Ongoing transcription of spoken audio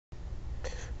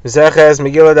Zeches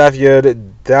Megillah Daf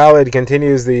Yud Daled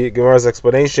continues the Gemara's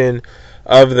explanation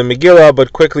of the Megillah,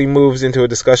 but quickly moves into a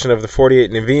discussion of the 48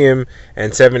 Nevi'im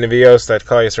and 7 Nevi'os that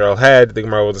Klal Yisrael had. The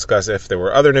Gemara will discuss if there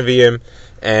were other Nevi'im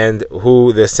and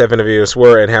who the 7 Nevi'os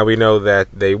were and how we know that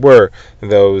they were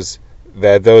those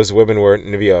women were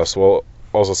Nevi'os. We'll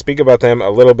also speak about them a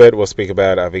little bit. We'll speak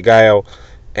about Abigail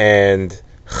and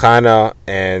Chana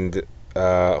and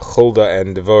Huldah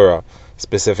and Devorah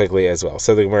specifically as well.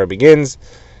 So the Gemara begins.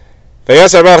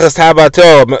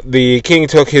 The king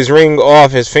took his ring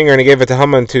off his finger and he gave it to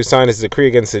Haman to sign his decree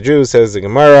against the Jews, says the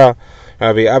Gemara.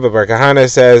 Rabbi Abba Bar Kahana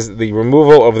says the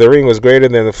removal of the ring was greater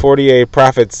than the 48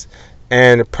 prophets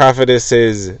and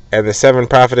prophetesses and the 7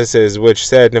 prophetesses which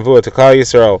said Nevuah to Klal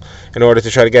Yisrael in order to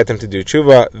try to get them to do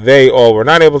tshuva. They all were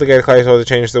not able to get Klal Yisrael to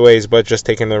change the ways, but just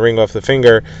taking the ring off the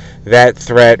finger, that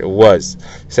threat was.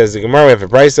 Says the Gemara, we have a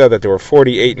brisa that there were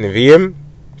 48 Nevi'im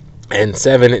and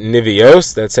 7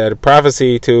 Nevi'os that said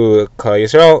prophecy to Klal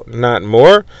Yisrael, not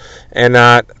more, and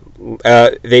not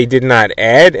they did not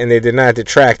add and they did not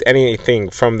detract anything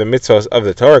from the mitzvahs of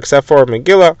the Torah except for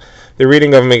Megillah, the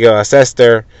reading of Megillah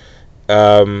Esther.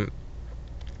 Now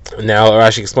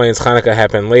Rashi explains Hanukkah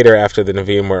happened later after the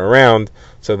Nevi'im were around,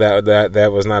 so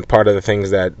that was not part of the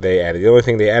things that they added. The only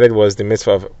thing they added was the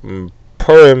mitzvah of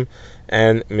Purim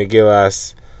and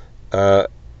Megillah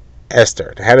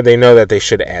Esther. How did they know that they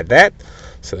should add that?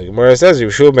 So the Gemara says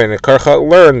Yeshua ben Karcha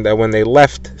learned that when they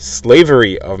left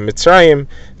slavery of Mitzrayim,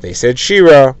 they said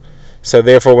Shira. So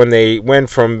therefore, when they went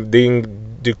from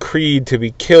being decreed to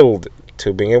be killed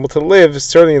to being able to live,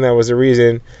 certainly that was a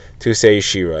reason to say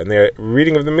Shira. And the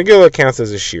reading of the Megillah counts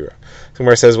as a Shira. The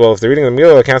Gemara says, well, if the reading of the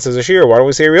Megillah counts as a Shira, why don't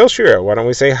we say real Shira? Why don't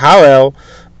we say Hallel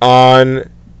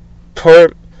on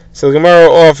Purim? So the Gemara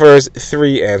offers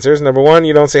 3 answers. Number 1,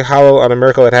 you don't say Hallel on a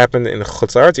miracle that happened in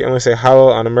Chutz La'aretz. You only say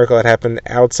Hallel on a miracle that happened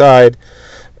outside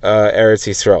Eretz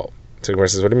Yisrael. So the Gemara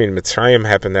says, what do you mean? Mitzrayim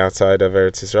happened outside of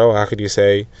Eretz Yisrael. How could you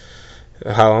say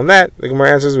Hallel on that? The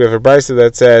Gemara answers, we have a brisa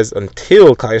that says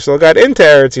until Klal Yisrael got into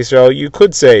Eretz Yisrael, you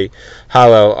could say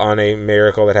Hallel on a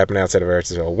miracle that happened outside of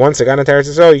Eretz Yisrael. Once it got into Eretz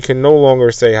Yisrael, you can no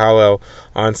longer say Hallel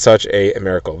on such a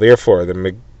miracle. Therefore,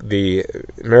 the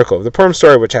miracle of the Purim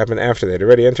story, which happened after they'd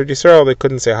already entered Yisrael, they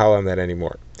couldn't say Hallel on that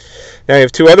anymore. Now you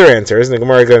have 2 other answers, and the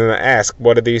Gemara is going to ask,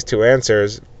 what are these 2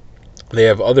 answers? They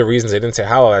have other reasons they didn't say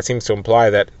Hallel. That seems to imply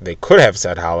that they could have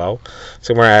said Hallel.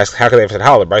 So the Gemara asks, how could they have said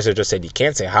Hallel? The Brisa just said you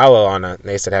can't say Hallel on a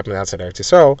nace that happened outside Eretz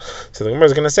Yisrael. So the Gemara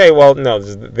is going to say, well, no,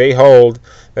 they hold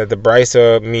that the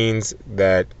Brisa means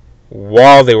that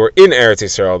while they were in Eretz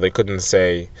Yisrael, they couldn't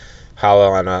say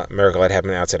Hallel on a miracle that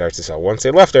happened outside Eretz Yisrael. Once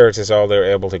they left Eretz Yisrael, they were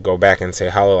able to go back and say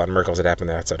Hallel on miracles that happened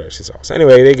outside Eretz Yisrael. So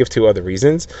anyway, they give 2 other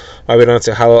reasons why we don't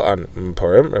say Hallel on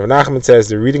Purim. Rav Nachman says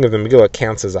the reading of the Megillah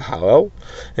counts as a Hallel,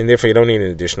 and therefore you don't need an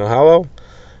additional Hallel.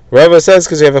 Rava says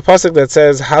because you have a pasuk that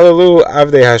says Hallelu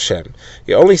Avdei Hashem.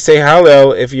 You only say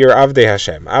Hallel if you're Avdei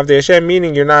Hashem. Avdei Hashem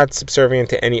meaning you're not subservient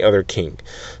to any other king.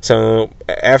 So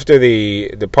after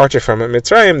the departure from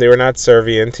Mitzrayim, they were not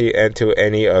subservient to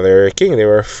any other king. They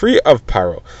were free of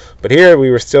Paro. But here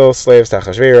we were still slaves to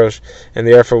Achashverosh, and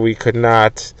therefore we could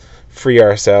not free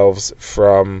ourselves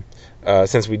from,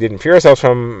 since we didn't free ourselves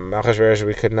from Achashverosh,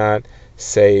 we could not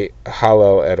say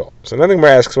Hallel at all. So nothing more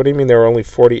asks, what do you mean there were only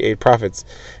 48 prophets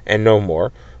and no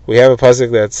more? We have a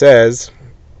pasuk that says,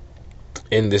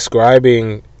 in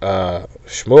describing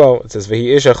Shmuel, it says,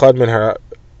 V'hi ish echad min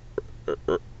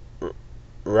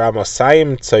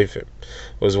Ramasayim Tzayfim.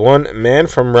 Was one man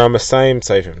from Ramasayim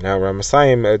Tzayfim. Now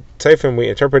Ramasayim Tzayfim we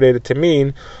interpreted it to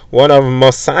mean one of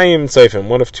Masayim Tzayfim,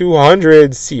 one of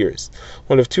 200 seers,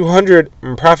 one of 200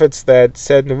 prophets that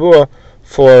said Nevuah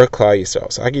for Klal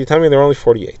Yisrael. So how can you tell me there were only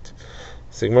 48?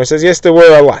 So Gemara says, yes, there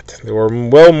were a lot. There were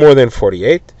well more than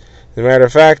 48. As a matter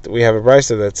of fact, we have a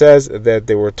brisa that says that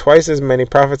there were twice as many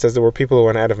prophets as there were people who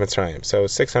went out of Mitzrayim. So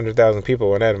 600,000 people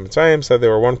went out of Mitzrayim, so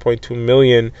there were 1.2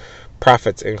 million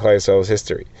prophets in Klal Yisrael's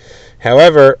history.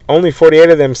 However, only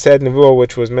 48 of them said Nevuah,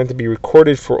 which was meant to be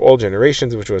recorded for all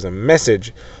generations, which was a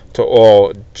message to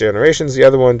all generations. The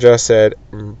other one just said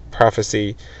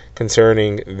prophecy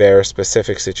concerning their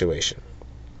specific situation.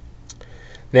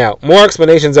 Now, more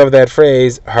explanations of that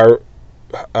phrase, Haramosayim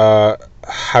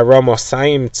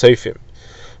Tzayfim,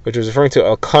 which was referring to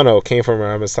Elkano, came from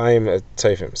Ramasayim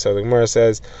Tzayfim. So the Gemara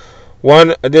says,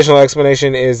 one additional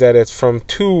explanation is that it's from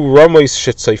 2 Ramos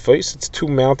Shetzayfos, it's 2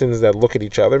 mountains that look at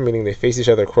each other, meaning they face each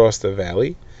other across the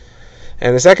valley.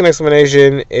 And the second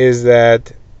explanation is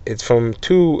that it's from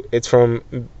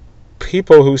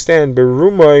people who stand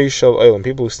Berumai Shel Olam,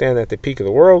 people who stand at the peak of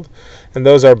the world, and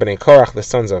those are Bnei Korach, the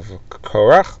sons of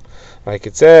Korach. Like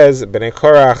it says, Bnei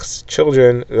Korach's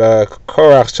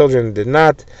children did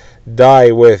not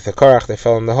die with the Korach. They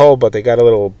fell in the hole, but they got a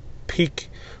little peak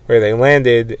where they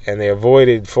landed, and they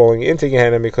avoided falling into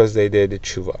Gehenna because they did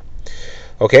tshuva.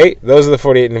 Okay, those are the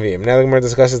 48 Nevi'im. Now the Gemara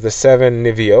discusses the 7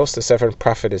 Nevios, the 7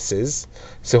 prophetesses.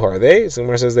 So who are they? So the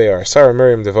Gemara says they are Sarah,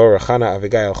 Miriam, Devorah, Chana,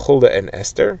 Avigail, Huldah, and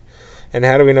Esther. And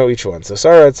how do we know each one? So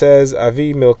Sarah, it says,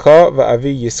 Avi Milka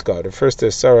va'avi Yiska. It refers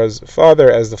to Sarah's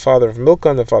father as the father of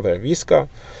Milka and the father of Yiska.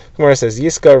 Gemara says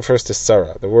Yiska refers to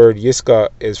Sarah. The word Yiska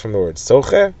is from the word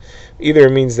Soche. Either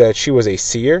it means that she was a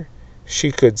seer,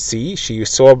 she could see, she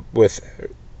saw with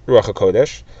Ruach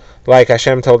HaKodesh. Like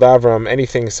Hashem told Avram,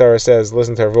 anything Sarah says,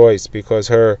 listen to her voice, because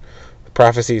her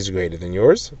prophecy is greater than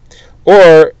yours.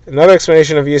 Or, another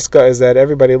explanation of Yiska is that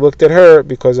everybody looked at her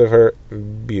because of her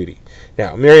beauty.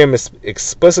 Now, Miriam is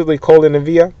explicitly called a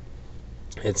Neviah.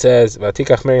 It says,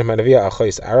 Vatikach Miriam HaNeviah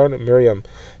Achois Aaron. Miriam,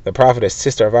 the prophetess,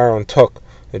 sister of Aaron, took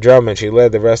the drum and she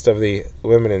led the rest of the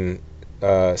women in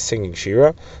singing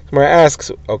Shira. Gemara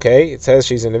asks, okay, it says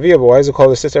she's a Neviah, but why is it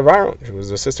called the sister of Aaron? She was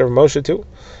the sister of Moshe too.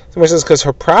 Gemara says because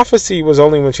her prophecy was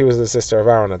only when she was the sister of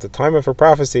Aaron. At the time of her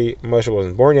prophecy, Moshe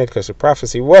wasn't born yet, because her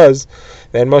prophecy was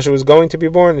that Moshe was going to be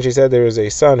born, and she said there was a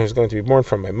son who's going to be born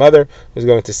from my mother, who's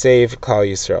going to save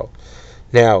Klal Yisrael.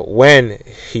 Now, when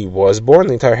he was born,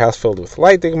 the entire house filled with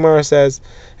light, the Gemara says,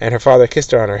 and her father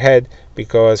kissed her on her head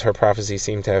because her prophecy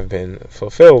seemed to have been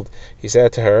fulfilled. He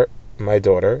said to her, my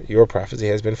daughter, your prophecy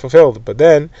has been fulfilled. But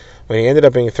then, when he ended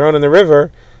up being thrown in the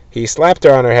river, he slapped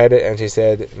her on her head, and she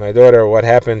said, my daughter, what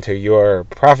happened to your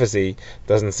prophecy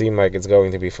doesn't seem like it's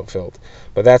going to be fulfilled.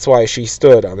 But that's why she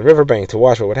stood on the riverbank to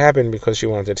watch what would happen, because she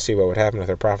wanted to see what would happen with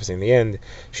her prophecy in the end.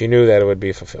 She knew that it would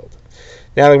be fulfilled.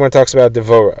 Now the Gemara talks about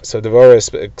Devorah. So Devorah is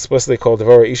explicitly called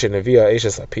Devorah Isha Neviah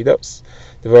Ishes Lapidos.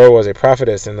 Devorah was a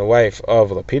prophetess and the wife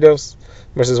of Lapidos.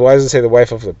 Gemara says, why does it say the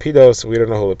wife of Lapidos? We don't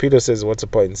know who Lapidos is. What's the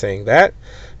point in saying that?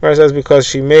 Gemara says, because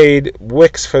she made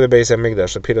wicks for the Beis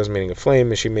HaMikdash. Lapidos meaning a flame,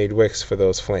 and she made wicks for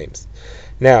those flames.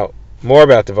 Now, more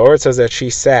about Devorah. It says that she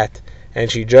sat and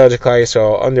she judged Klal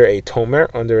Yisrael under a tomer,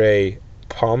 under a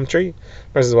palm tree.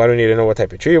 Gemara says, why do we need to know what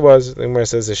type of tree it was? The Gemara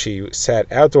says that she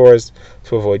sat outdoors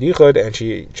to avoid yichud, and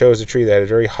she chose a tree that had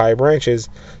very high branches,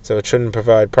 so it shouldn't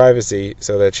provide privacy,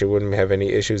 so that she wouldn't have any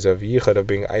issues of yichud, of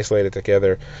being isolated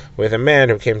together with a man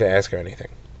who came to ask her anything.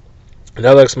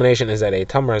 Another explanation is that a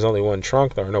tamar has only one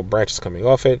trunk, there are no branches coming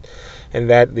off it, and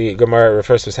that the Gemara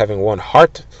refers to as having one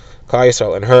heart. Klal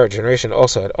Yisrael and her generation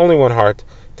also had only one heart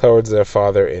towards their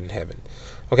Father in heaven.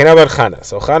 Okay, now about Chana.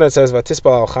 So Chana, it says,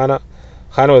 Vatispal al Chana.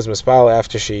 Chana was mispal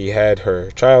after she had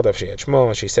her child, after she had Shmuel,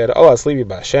 and she said, Oh, Aslibi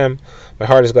b'Hashem, my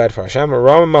heart is glad for Hashem.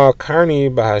 Rama karni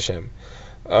b'Hashem,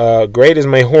 great is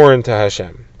my horn to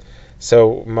Hashem.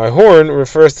 So my horn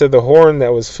refers to the horn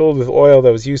that was filled with oil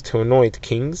that was used to anoint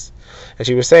kings. And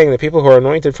she was saying that people who are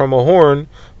anointed from a horn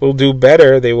will do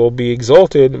better, they will be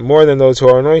exalted more than those who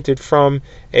are anointed from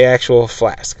an actual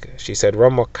flask. She said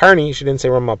Rama karni, she didn't say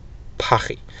Rama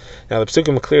pachi. Now the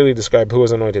Psukim clearly describe who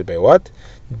was anointed by what.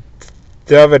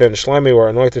 David and Shlomi were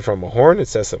anointed from a horn, it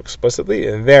says so explicitly,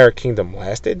 and their kingdom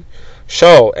lasted.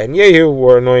 Shaul and Yehu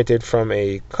were anointed from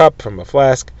a cup, from a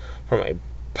flask, from a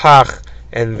pach,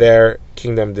 and their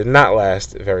kingdom did not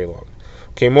last very long.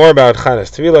 Okay, more about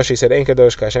Chana's Tevilah. She said, Ein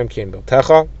kadosh kashem ki ein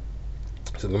biltecha.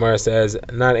 So the Gemara says,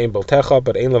 not ein biltecha,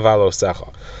 but ein levalo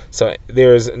secha. So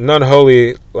there is none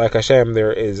holy like Hashem,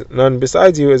 there is none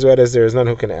besides you, as well as there is none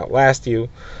who can outlast you.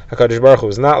 HaKadosh Baruch Hu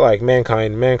is not like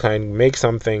mankind. Mankind makes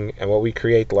something, and what we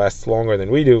create lasts longer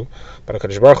than we do. But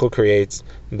HaKadosh Baruch Hu creates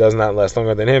and does not last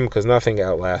longer than him, because nothing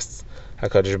outlasts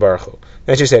HaKadosh Baruch Hu.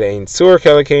 Then she said, Ein Tzur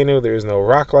Kelekenu, there is no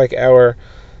rock like our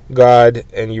God,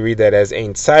 and you read that as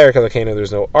Ein Tzair Kelekenu, there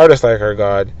is no artist like our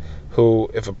God, who,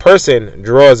 if a person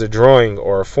draws a drawing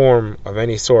or a form of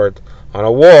any sort on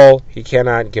a wall, he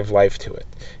cannot give life to it.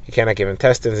 He cannot give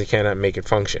intestines, he cannot make it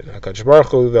function. HaKadosh Baruch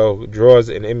Hu, though, draws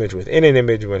an image within an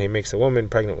image when he makes a woman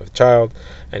pregnant with a child,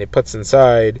 and he puts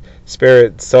inside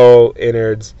spirit, soul,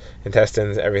 innards,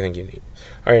 intestines, everything you need.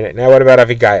 Alright, now what about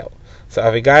Avigail? So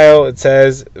Avigail, it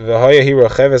says, V'hoya hi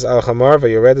rocheves al chamar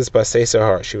v'yoredes basei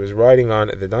sahar. She was riding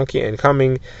on the donkey and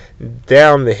coming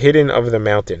down the hidden of the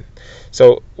mountain.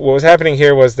 So what was happening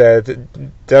here was that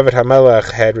David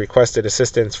HaMelech had requested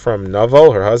assistance from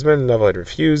Naval, her husband. Naval had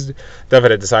refused.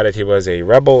 David had decided he was a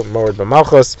rebel, Mored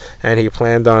B'Malchus, and he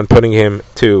planned on putting him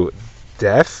to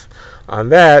death. On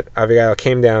that, Abigail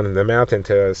came down the mountain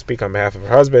to speak on behalf of her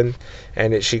husband,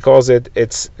 and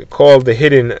it's called the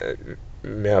hidden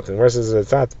mountain. Versus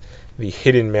it's not the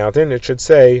hidden mountain, it should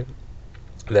say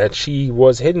that she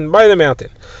was hidden by the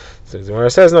mountain. So the Gemara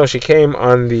says, no, she came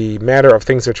on the matter of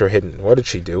things which were hidden. What did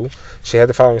she do? She had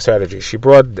the following strategy. She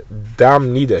brought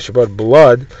dam nida, she brought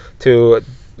blood to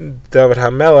David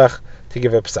HaMelech to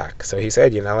give a psak. So he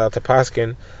said, you're not allowed to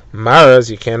paskin maras,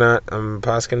 you cannot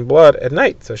paskin blood at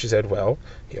night. So she said, well,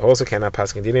 you also cannot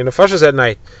paskin dini nefashos at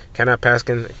night, cannot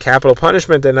paskin capital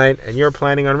punishment at night, and you're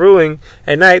planning on ruling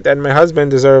at night that my husband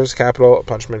deserves capital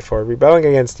punishment for rebelling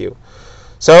against you.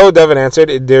 So David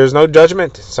answered, there's no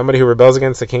judgment. Somebody who rebels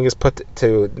against the king is put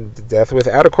to death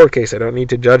without a court case. I don't need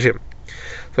to judge him.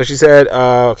 So she said,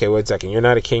 okay, wait a second. You're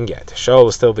not a king yet. Shaul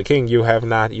is still the king.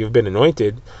 You've been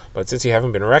anointed, but since you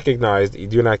haven't been recognized, you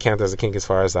do not count as a king as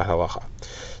far as the halacha.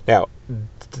 Now,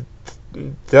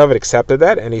 David accepted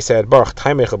that, and he said, Baruch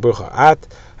taimecha brucha at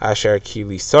asher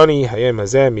kilisoni hayem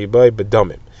hazeh mibai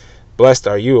bedomim. Blessed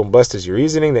are you, and blessed is your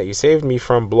reasoning that you saved me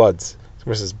from bloods.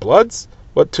 Someone says, bloods?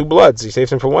 What two bloods? You saved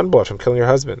him from one blood, from killing your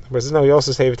husband. Someone says, no,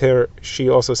 she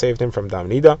also saved him from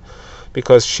damnida,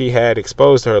 because she had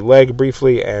exposed her leg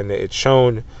briefly, and it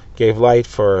shone, gave light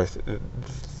for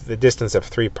the distance of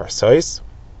 3 parsais.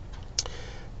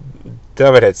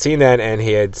 David had seen that, and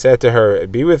he had said to her,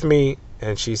 be with me,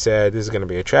 and she said, this is going to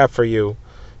be a trap for you,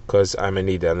 because I'm a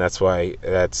nida, and that's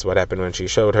what happened when she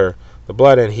showed her the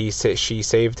blood, and she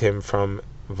saved him from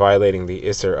violating the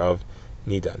isser of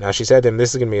nida. Now she said to him,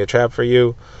 this is going to be a trap for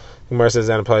you. Umar says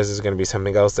that implies there's going to be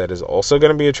something else that is also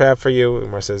going to be a trap for you.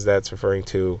 Umar says that's referring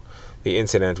to the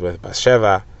incident with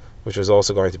Bathsheba, which was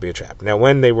also going to be a trap. Now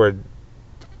when they were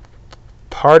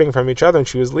parting from each other and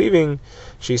she was leaving,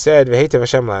 she said, V'heitev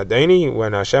Hashem la'adaini,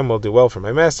 when Hashem will do well for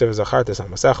my master, v'zachartes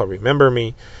ha'masecha, remember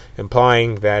me,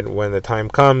 implying that when the time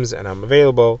comes and I'm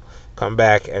available, come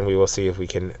back and we will see if we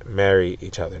can marry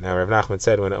each other. Now Rav Nachman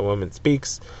said when a woman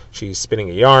speaks, she's spinning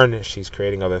a yarn, she's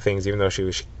creating other things. Even though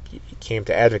she came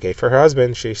to advocate for her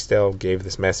husband, she still gave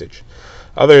this message.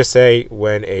 Others say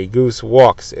when a goose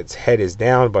walks, its head is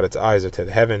down, but its eyes are to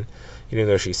the heaven. Even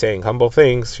though she's saying humble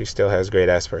things, she still has great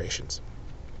aspirations.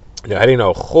 Now, how do you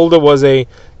know? Huldah was a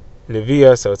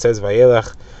Neviah, so it says,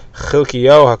 Vayelech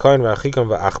Chilkiyo HaKohen V'Achikam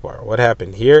V'Achbar. What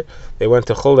happened here? They went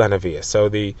to Huldah Neviah. So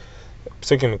the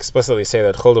Psukim explicitly say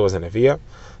that Huldah was a Neviah.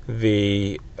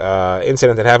 The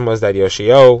incident that happened was that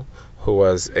Yoshio, who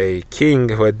was a king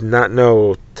who had not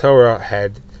known Torah,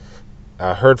 had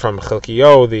heard from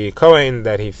Chilkiyo, the Kohen,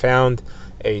 that he found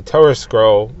a Torah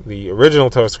scroll, the original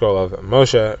Torah scroll of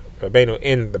Moshe Rabbeinu,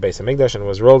 in the Beis Hamikdash, and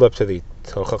was rolled up to the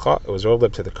Tochacha. It was rolled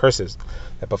up to the curses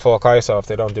that befall Klal Yisrael if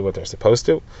they don't do what they're supposed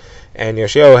to. And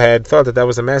Yoshio had thought that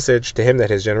was a message to him that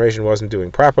his generation wasn't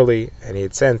doing properly, and he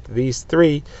had sent these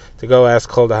 3 to go ask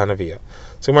Huldah HaNeviah.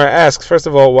 So Gemara asks, first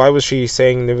of all, why was she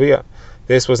saying Neviah?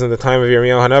 This was in the time of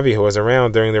Yirmiyahu HaNavi, who was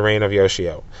around during the reign of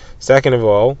Yoshio. Second of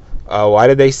all, why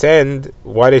did he send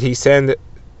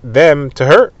them to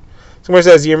her? Somewhere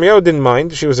says Yirmiyahu didn't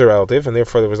mind, she was a relative, and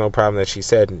therefore there was no problem that she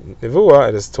said Nevuah.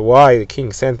 And as to why the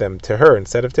king sent them to her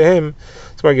instead of to him,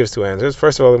 Somewhere gives 2 answers.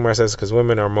 First of all, the Gemara says because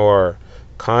women are more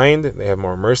kind, they have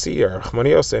more mercy, or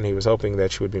chmonios, and he was hoping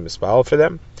that she would be mispal for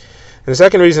them. And the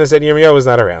second reason is that Yirmiyahu was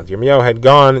not around. Yirmiyahu had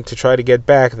gone to try to get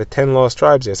back the 10 lost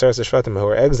tribes, the Aseres HaShvatim, who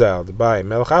were exiled by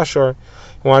Melech Ashur.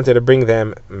 He wanted to bring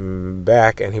them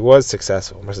back, and he was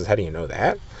successful. Gemara says, how do you know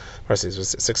that? He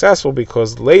was successful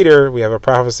because later we have a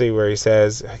prophecy where he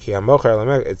says, it's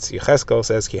Yecheskel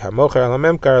says, Ki hamocher al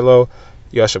memkar lo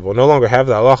yoshev. We'll no longer have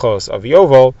the halachos of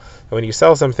Yovel, and when you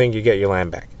sell something, you get your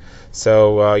land back.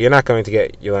 So you're not going to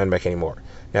get your land back anymore.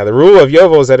 Now the rule of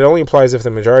Yovel is that it only applies if the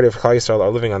majority of Klal Yisrael are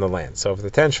living on the land. So if the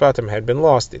 10 Shvatim had been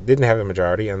lost, it didn't have the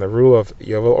majority, and the rule of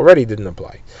Yovel already didn't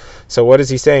apply. So what is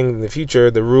he saying in the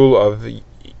future? The rule of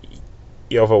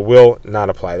Yovel will not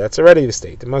apply. That's already the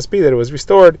state. It must be that it was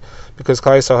restored because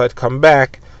Klal Yisrael had come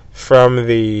back from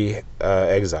the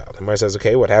exile. The Gemara says,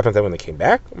 okay, what happened then when they came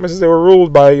back? The Gemara says they were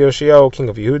ruled by Yoshio, king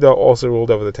of Yehuda, also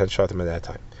ruled over the 10 Shvatim at that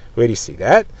time. Where do you see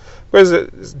that?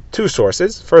 There's 2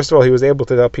 sources. First of all, he was able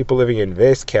to tell people living in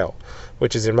Veskel,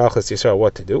 which is in Malchus Yisrael,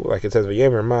 what to do. Like it says,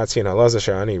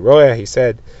 he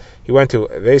said, he went to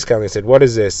Veskel and he said, what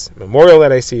is this memorial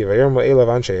that I see?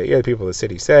 The people of the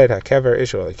city said, Hakever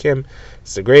Ishu Elikim,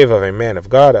 it's the grave of a man of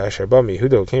God, Asher Bam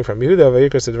Yehuda, who came from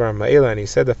Yehuda, and he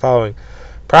said the following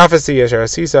prophecy, Asher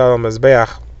Asisa al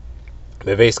Mizbeach,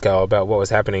 the Veskel, about what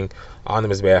was happening on the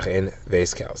Mizbeach in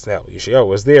Veskel. Now, Yeshua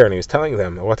was there and he was telling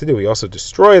them what to do. He also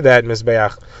destroyed that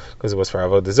Mizbeach because it was for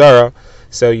Avodah Zarah.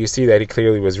 So you see that he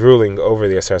clearly was ruling over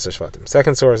the Aseres HaShvatim.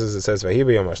 Second source is it says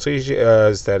Vahiba Yom HaShlishi,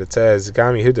 is that it says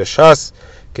Gam Yehuda Shas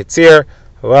Ketzir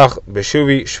Halach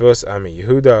Beshuvi Shvus Ami.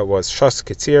 Yehuda was Shas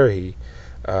Ketzir. He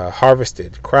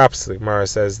harvested crops. The Gemara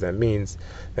says that means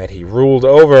that he ruled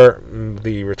over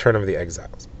the return of the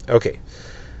exiles. Okay.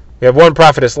 We have one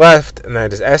prophetess left, and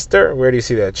that is Esther. Where do you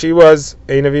see that? She was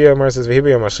a Neviah. Mar says,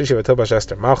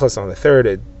 Esther Malchus. On the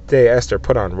third day, Esther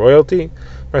put on royalty.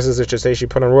 Mar says, it should say she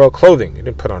put on royal clothing. You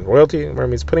didn't put on royalty. Mar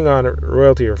means putting on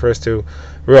royalty refers to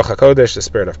Ruach HaKodesh, the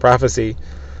spirit of prophecy,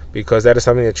 because that is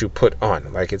something that you put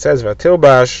on. Like it says,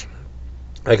 Vatilbash,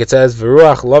 like it says,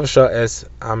 V'ruach Lavsha es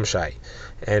Amshai,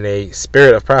 and a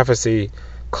spirit of prophecy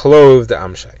clothed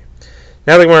Amshai.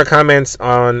 Now the Gemara comments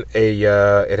on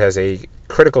it has a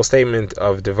critical statement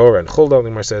of Devorah and Chulda. The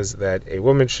Gemara says that a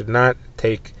woman should not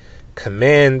take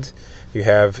command. You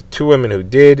have two women who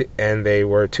did, and they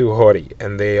were too haughty,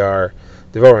 and they are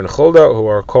Devorah and Chulda, who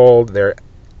are called, their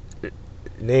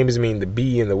names mean the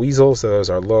bee and the weasel, so those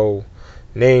are low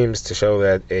names to show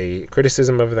that a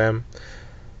criticism of them.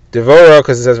 Devorah,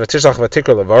 because it says Vatishlach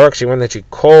Vatikra Levarak, she went and she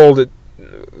called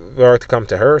Varak to come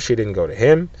to her, she didn't go to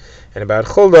him. And about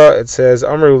Chulda, it says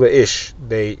Amru Leish,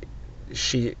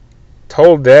 she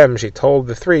told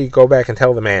the three, go back and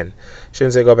tell the man. She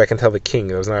didn't say go back and tell the king.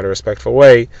 It was not a respectful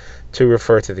way to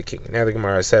refer to the king. Now the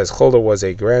Gemara says Chulda was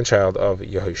a grandchild of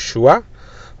Yehoshua.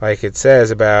 Like it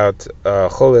says about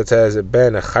Chulda, it says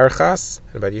Ben Charchas,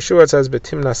 and about Yeshua it says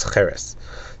Betimnas Cheres.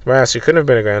 The Gemara asks, she couldn't have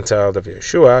been a grandchild of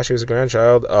Yeshua. She was a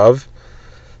grandchild of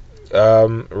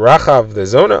Rachav the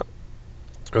Zona.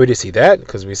 Where do you see that?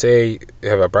 Because we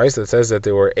have a brayso that says that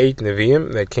there were 8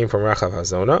 Nevi'im that came from Rachav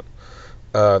HaZona.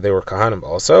 They were Kahanim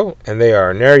also, and they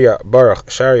are Neriah, Baruch,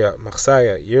 Sharia,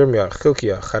 Machsaya, Yirmiyah,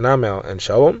 Chilkiah, Chanamel, and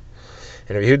Shalom.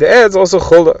 And if Yehuda adds also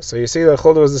Chulda. So you see that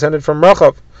Chulda was descended from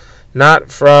Rachav,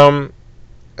 not from,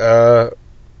 you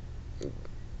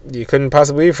couldn't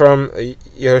possibly be from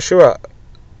Yehoshua.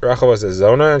 Rachav was a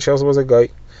Zona, and she also was a Goy.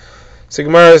 So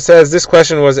Gemara says this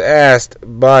question was asked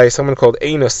by someone called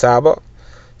Eino Saba.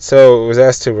 So it was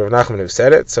asked to Rav Nachman who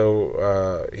said it.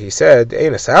 So he said,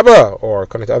 Eina Saba, or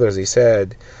according to others, he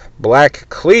said, Black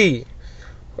Kli,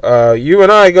 you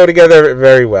and I go together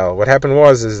very well. What happened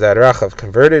is that Rachav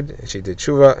converted, and she did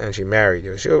tshuva, and she married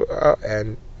Yeshua,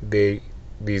 and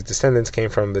these descendants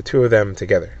came from the two of them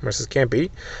together. Says can't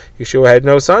be. Yeshua had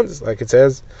no sons, like it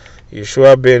says. It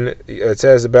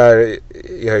says about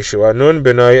Yeshua, Nun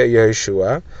benoy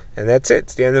Yeshua, and that's it.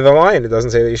 It's the end of the line. It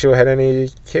doesn't say that Yeshua had any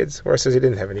kids, or it says he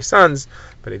didn't have any sons,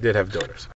 but he did have daughters.